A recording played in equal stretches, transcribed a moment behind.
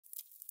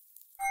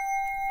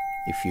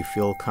If you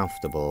feel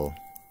comfortable,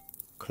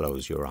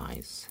 close your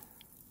eyes.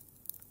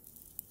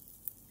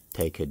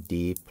 Take a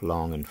deep,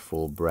 long and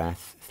full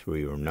breath through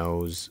your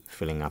nose,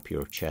 filling up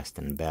your chest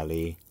and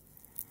belly,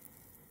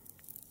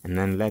 and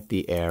then let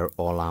the air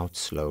all out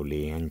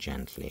slowly and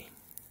gently.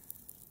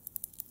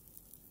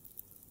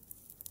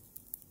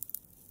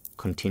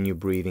 Continue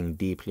breathing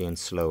deeply and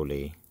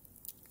slowly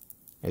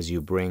as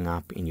you bring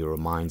up in your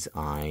mind's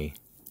eye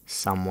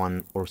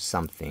someone or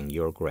something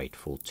you're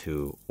grateful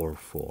to or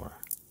for.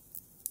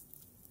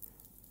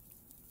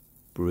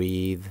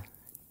 Breathe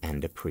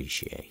and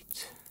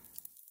appreciate.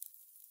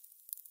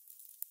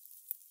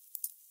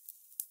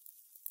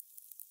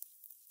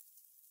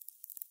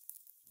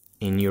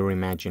 In your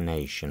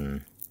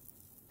imagination,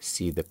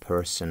 see the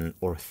person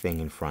or thing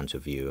in front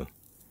of you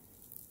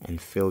and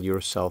fill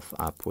yourself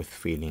up with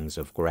feelings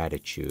of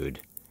gratitude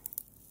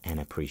and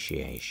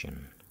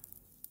appreciation.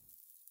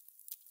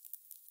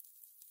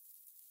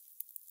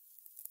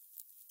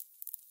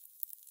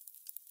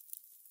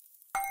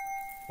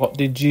 What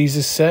did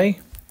Jesus say?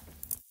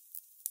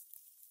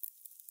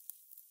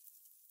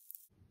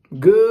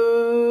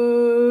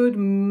 Good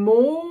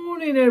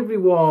morning,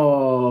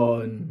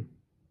 everyone.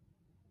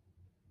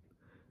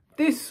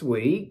 This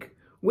week,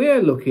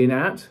 we're looking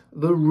at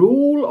the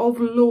rule of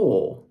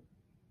law.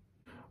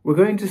 We're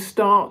going to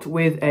start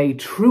with a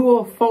true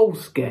or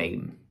false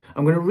game.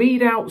 I'm going to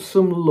read out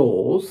some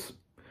laws,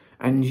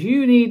 and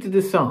you need to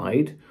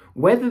decide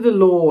whether the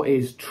law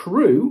is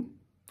true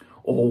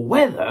or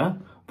whether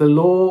the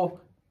law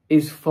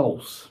is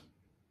false.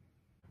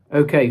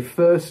 Okay,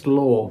 first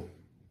law.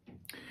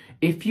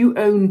 If you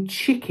own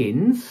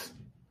chickens,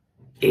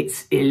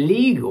 it's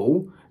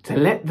illegal to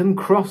let them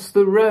cross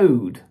the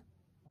road.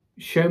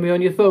 Show me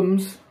on your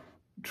thumbs,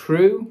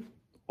 true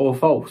or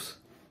false?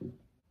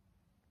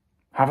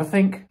 Have a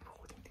think.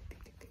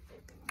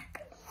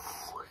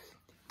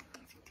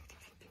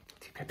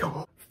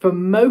 For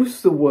most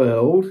of the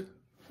world,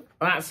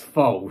 that's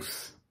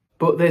false.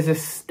 But there's a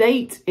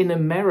state in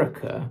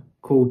America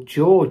called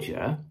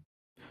Georgia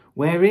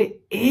where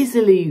it is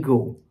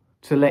illegal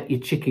to let your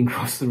chicken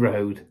cross the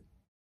road.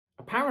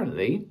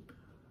 Apparently,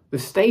 the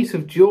state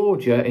of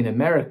Georgia in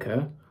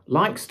America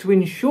likes to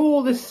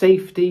ensure the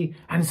safety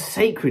and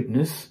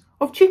sacredness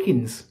of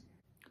chickens.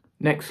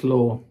 Next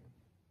law.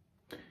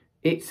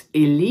 It's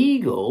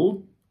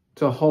illegal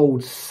to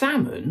hold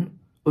salmon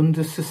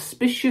under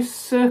suspicious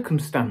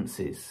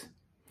circumstances.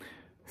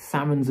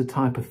 Salmon's a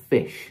type of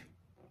fish.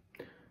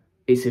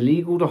 It's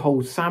illegal to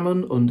hold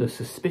salmon under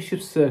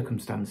suspicious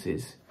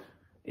circumstances.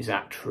 Is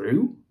that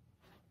true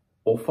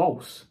or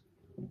false?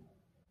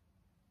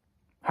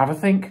 Have a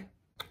think.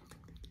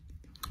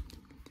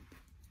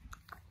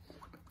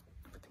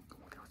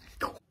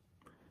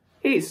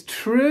 It's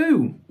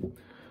true.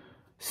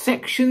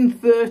 Section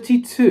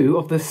 32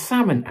 of the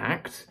Salmon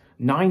Act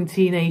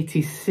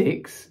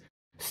 1986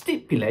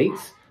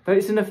 stipulates that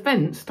it's an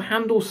offence to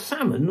handle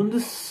salmon under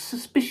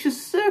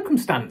suspicious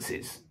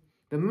circumstances.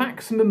 The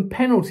maximum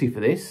penalty for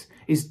this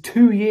is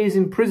 2 years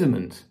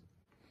imprisonment.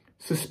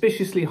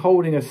 Suspiciously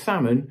holding a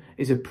salmon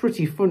is a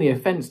pretty funny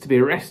offence to be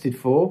arrested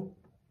for.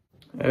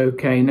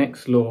 Okay,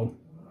 next law.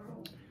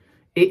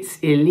 It's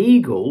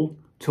illegal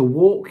to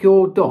walk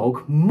your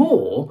dog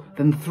more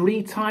than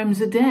 3 times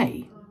a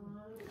day.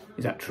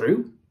 Is that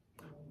true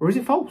or is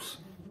it false?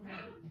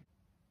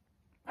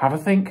 Have a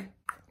think.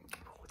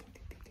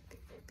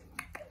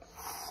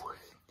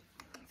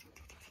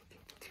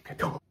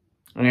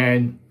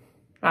 And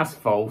that's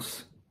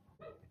false.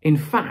 In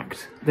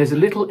fact, there's a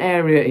little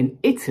area in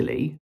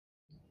Italy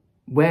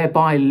where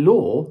by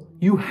law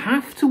you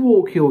have to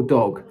walk your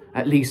dog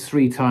at least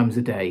 3 times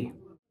a day.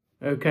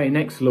 Okay,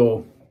 next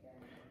law.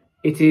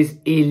 It is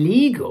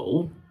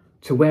illegal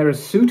to wear a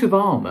suit of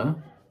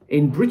armour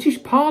in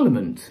British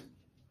Parliament.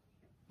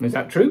 Is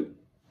that true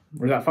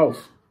or is that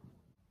false?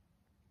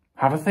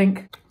 Have a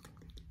think.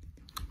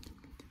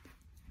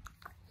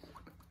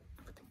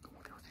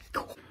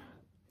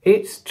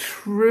 It's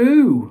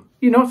true.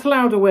 You're not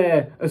allowed to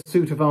wear a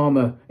suit of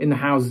armour in the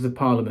Houses of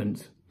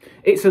Parliament.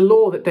 It's a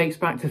law that dates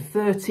back to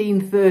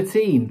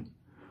 1313.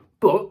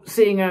 But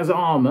seeing as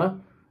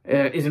armour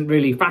isn't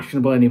really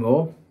fashionable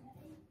anymore,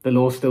 the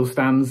law still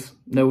stands.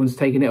 No one's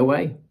taken it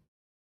away.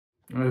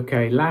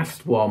 Okay,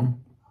 last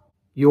one.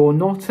 You're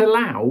not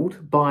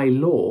allowed by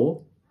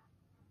law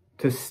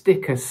to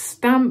stick a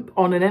stamp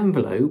on an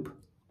envelope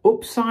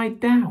upside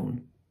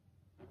down.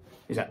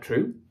 Is that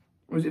true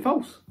or is it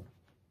false?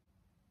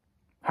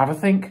 Have a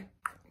think.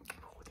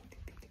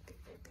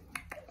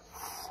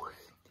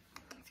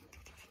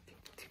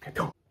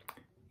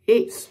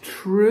 It's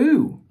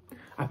true.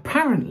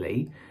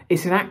 Apparently,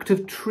 it's an act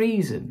of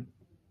treason.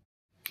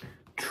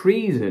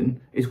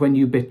 Treason is when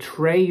you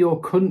betray your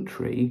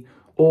country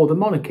or the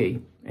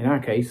monarchy, in our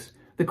case,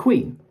 the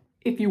Queen.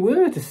 If you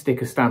were to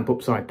stick a stamp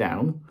upside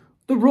down,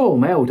 the Royal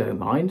Mail don't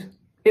mind.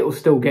 It'll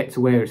still get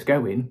to where it's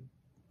going,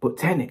 but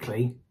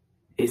technically,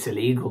 it's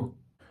illegal.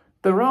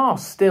 There are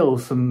still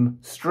some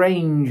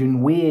strange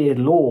and weird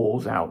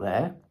laws out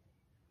there,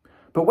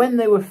 but when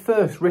they were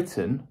first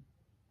written,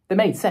 they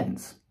made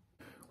sense.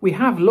 We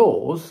have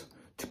laws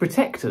to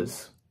protect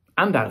us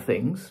and our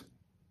things.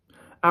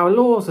 Our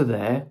laws are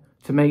there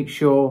to make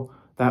sure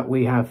that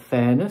we have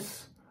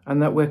fairness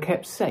and that we're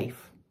kept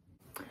safe.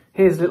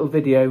 Here's a little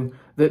video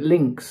that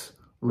links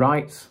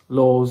rights,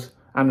 laws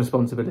and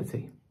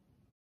responsibility.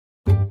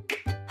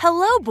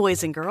 Hello,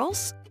 boys and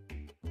girls.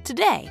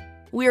 Today,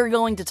 we are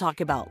going to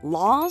talk about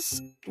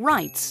laws,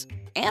 rights,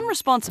 and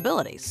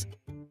responsibilities.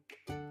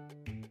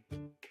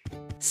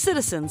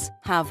 Citizens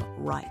have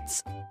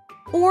rights,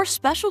 or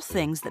special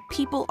things that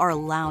people are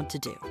allowed to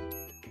do.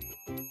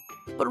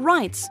 But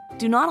rights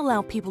do not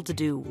allow people to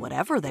do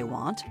whatever they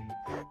want.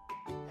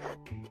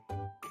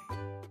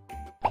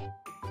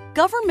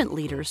 Government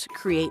leaders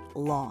create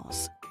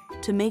laws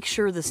to make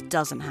sure this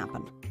doesn't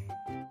happen.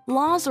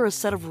 Laws are a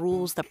set of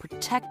rules that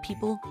protect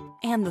people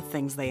and the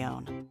things they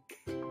own.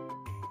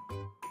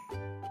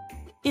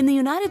 In the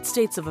United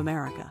States of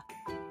America,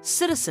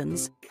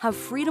 citizens have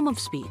freedom of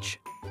speech.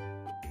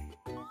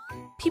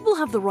 People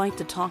have the right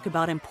to talk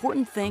about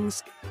important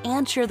things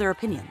and share their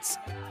opinions.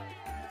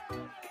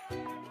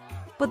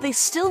 But they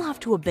still have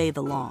to obey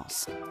the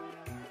laws.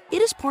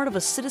 It is part of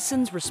a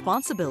citizen's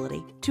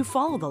responsibility to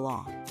follow the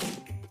law.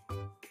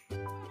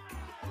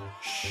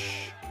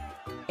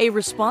 A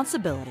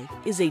responsibility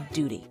is a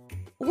duty,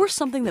 or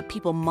something that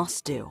people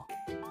must do.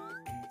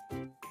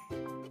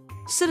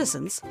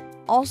 Citizens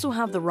also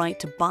have the right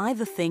to buy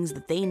the things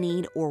that they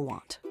need or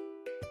want.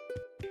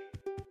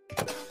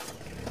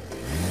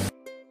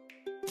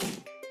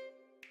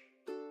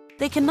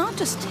 They cannot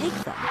just take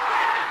them.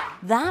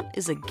 That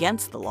is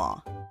against the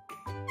law.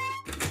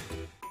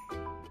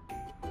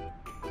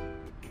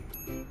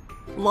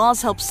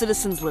 Laws help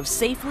citizens live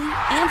safely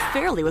and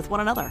fairly with one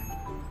another.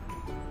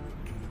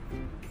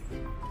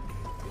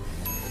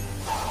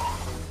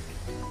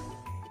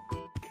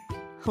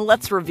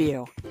 Let's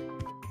review.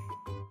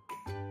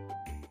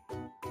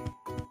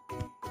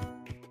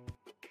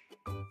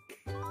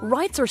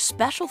 Rights are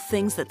special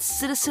things that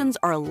citizens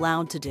are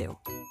allowed to do.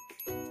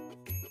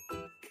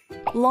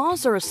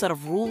 Laws are a set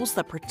of rules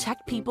that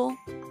protect people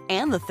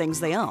and the things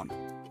they own.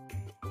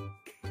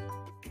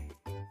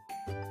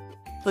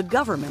 The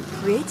government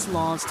creates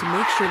laws to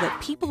make sure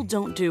that people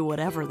don't do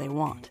whatever they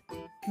want.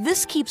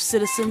 This keeps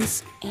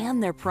citizens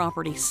and their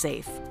property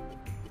safe.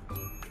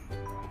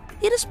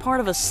 It is part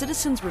of a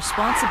citizen's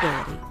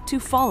responsibility to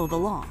follow the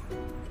law.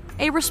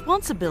 A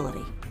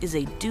responsibility is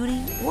a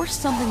duty or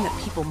something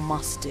that people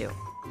must do.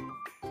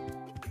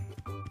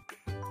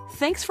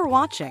 Thanks for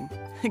watching.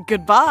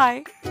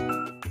 Goodbye.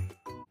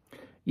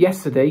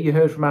 Yesterday you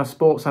heard from our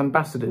sports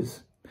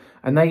ambassadors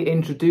and they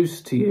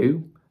introduced to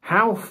you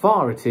how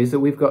far it is that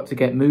we've got to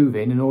get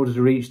moving in order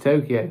to reach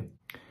Tokyo.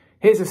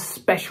 Here's a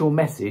special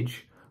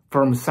message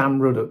from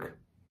Sam Ruddock.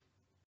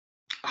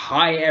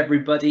 Hi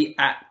everybody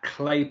at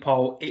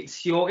Claypole,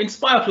 it's your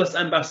Inspire Plus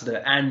ambassador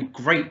and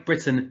Great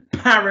Britain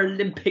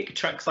Paralympic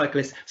track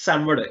cyclist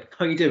Sam Ruddock.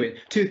 How are you doing?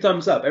 2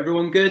 thumbs up,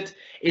 everyone good?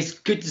 It's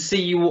good to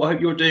see you all, I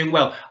hope you're doing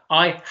well.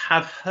 I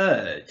have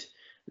heard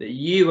that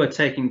you are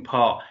taking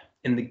part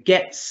in the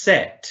Get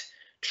Set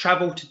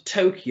Travel to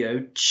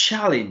Tokyo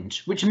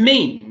Challenge, which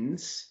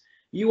means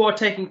you are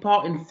taking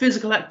part in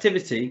physical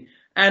activity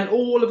and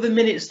all of the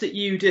minutes that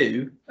you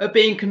do are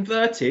being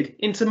converted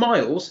into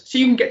miles so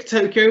you can get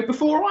to Tokyo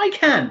before I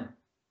can.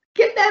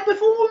 Get there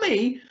before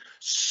me?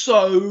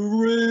 So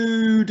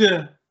rude.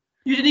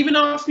 You didn't even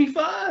ask me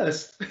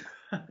first.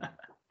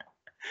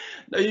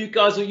 No, you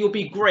guys, you'll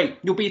be great.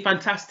 You'll be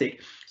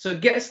fantastic. So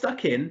get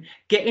stuck in,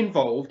 get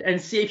involved and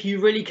see if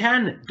you really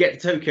can get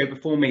to Tokyo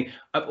before me.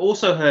 I've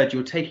also heard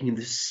you're taking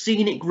the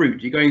scenic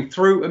route. You're going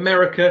through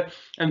America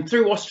and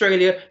through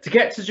Australia to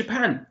get to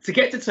Japan, to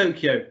get to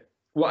Tokyo.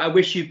 Well, I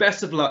wish you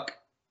best of luck.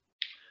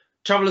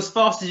 Travel as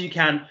fast as you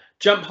can,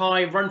 jump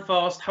high, run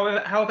fast,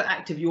 however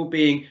active you're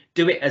being,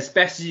 do it as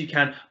best as you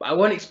can. But I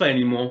won't explain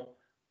anymore.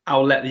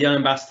 I'll let the young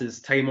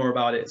ambassadors tell you more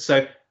about it.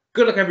 So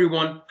good luck,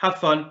 everyone. Have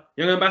fun.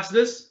 Young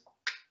ambassadors,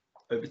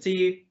 over to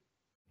you.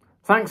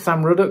 Thanks,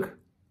 Sam Ruddock.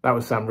 That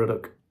was Sam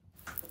Ruddock.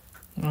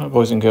 Right,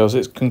 boys and girls,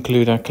 let's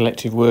conclude our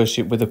collective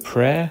worship with a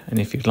prayer. And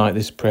if you'd like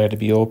this prayer to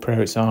be your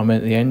prayer, it's Amen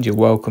at the end. You're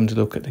welcome to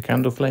look at the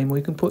candle flame, or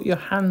you can put your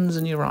hands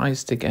and your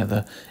eyes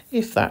together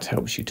if that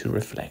helps you to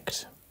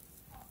reflect.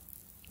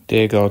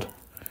 Dear God,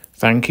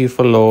 thank you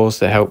for laws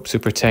that help to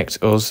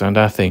protect us and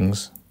our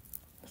things.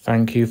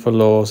 Thank you for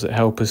laws that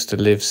help us to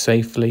live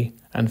safely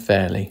and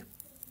fairly.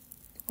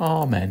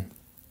 Amen.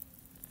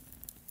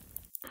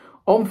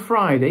 On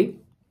Friday,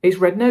 it's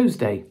Red Nose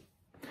Day.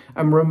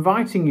 And we're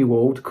inviting you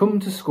all to come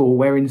to school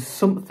wearing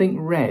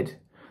something red.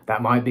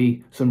 That might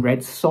be some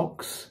red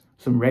socks,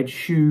 some red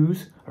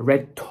shoes, a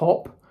red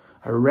top,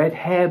 a red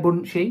hair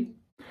bunchy.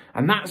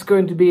 And that's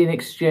going to be in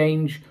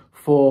exchange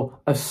for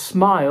a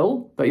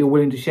smile that you're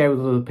willing to share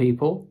with other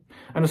people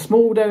and a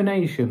small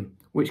donation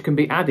which can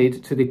be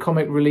added to the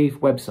Comic Relief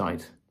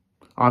website.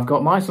 I've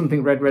got my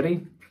something red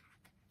ready.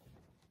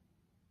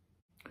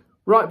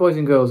 Right, boys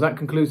and girls, that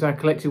concludes our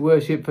collective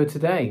worship for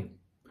today.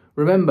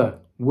 Remember,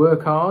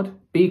 work hard,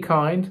 be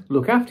kind,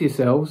 look after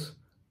yourselves,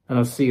 and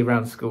I'll see you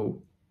around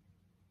school.